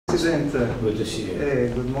President, good to see you.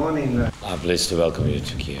 Good morning. I'm pleased to welcome you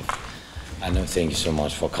to Kiev. And thank you so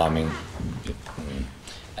much for coming.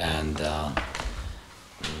 And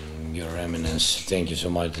Your Eminence, thank you so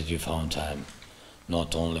much that you found time,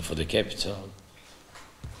 not only for the capital.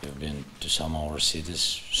 You've been to some of our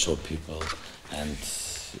cities, saw people, and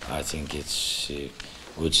I think it's a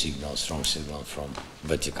good signal, strong signal from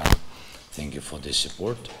Vatican. Thank you for this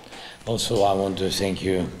support. Also, I want to thank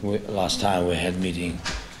you. Last time we had meeting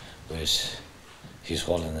with His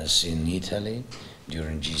Holiness in Italy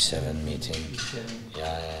during G7 meeting.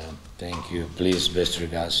 Yeah, thank you. Please, best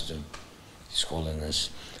regards to His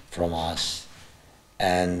Holiness from us.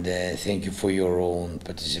 And thank you for your own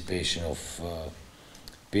participation of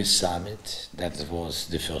Peace Summit. That was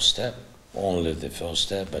the first step, only the first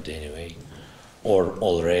step, but anyway, or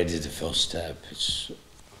already the first step.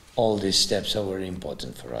 All these steps are very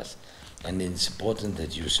important for us. And it's important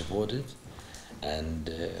that you support it. And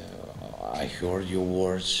I heard your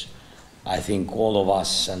words. I think all of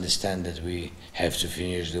us understand that we have to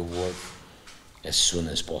finish the war as soon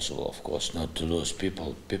as possible, of course, not to lose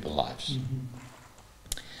people lives. Mm-hmm.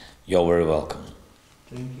 You're very welcome.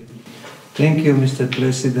 Thank you. Thank you, Mr.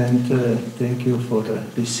 President. Thank you for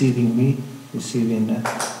receiving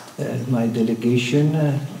my delegation.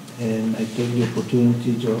 And I take the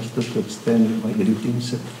opportunity just to extend my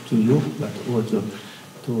greetings to you, but also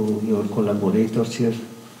to your collaborators here,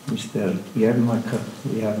 Mr. Yermak.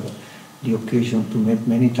 We have the occasion to meet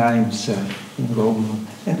many times in Rome,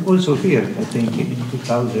 and also here, I think in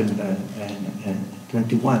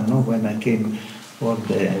 2021, when I came for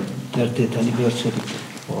the 30th anniversary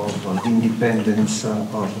of the independence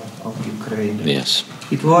of Ukraine. Yes.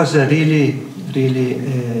 It was a really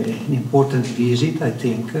an important visit, I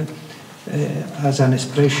think, as an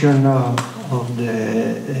expression of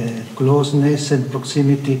the closeness and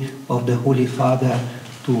proximity of the Holy Father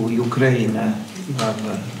to Ukraine. You have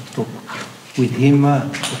talked with him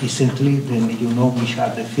recently, then you know which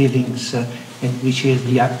are the feelings and which is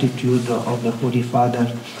the attitude of the Holy Father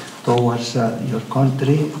towards your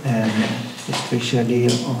country, and especially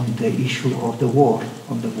on the issue of the war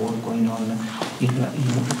going on in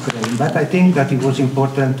Ukraine. But I think that it was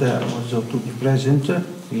important also to be present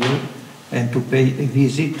here and to pay a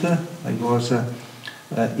visit. I was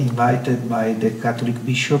invited by the Catholic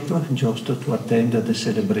bishop just to attend the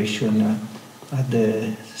celebration at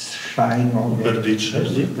the shrine of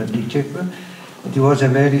Berdichev. It was a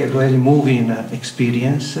very moving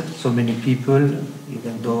experience. So many people,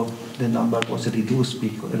 even though the number was reduced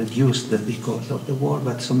because of the war,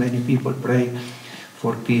 but so many people pray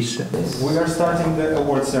for peace. We are starting the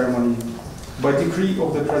award ceremony by decree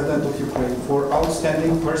of the President of Ukraine for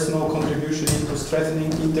outstanding personal contribution into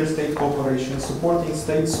strengthening interstate cooperation, supporting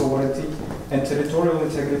state sovereignty and territorial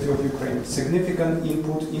integrity of Ukraine, significant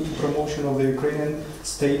input into promotion of the Ukrainian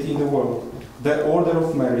state in the world. The Order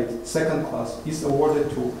of Merit, second class, is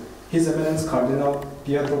awarded to His Eminence Cardinal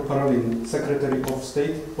Pietro Parolin, Secretary of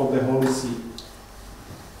State of the Holy See.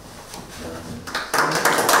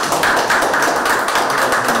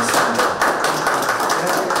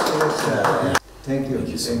 Thank you,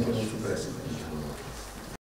 Mr. President.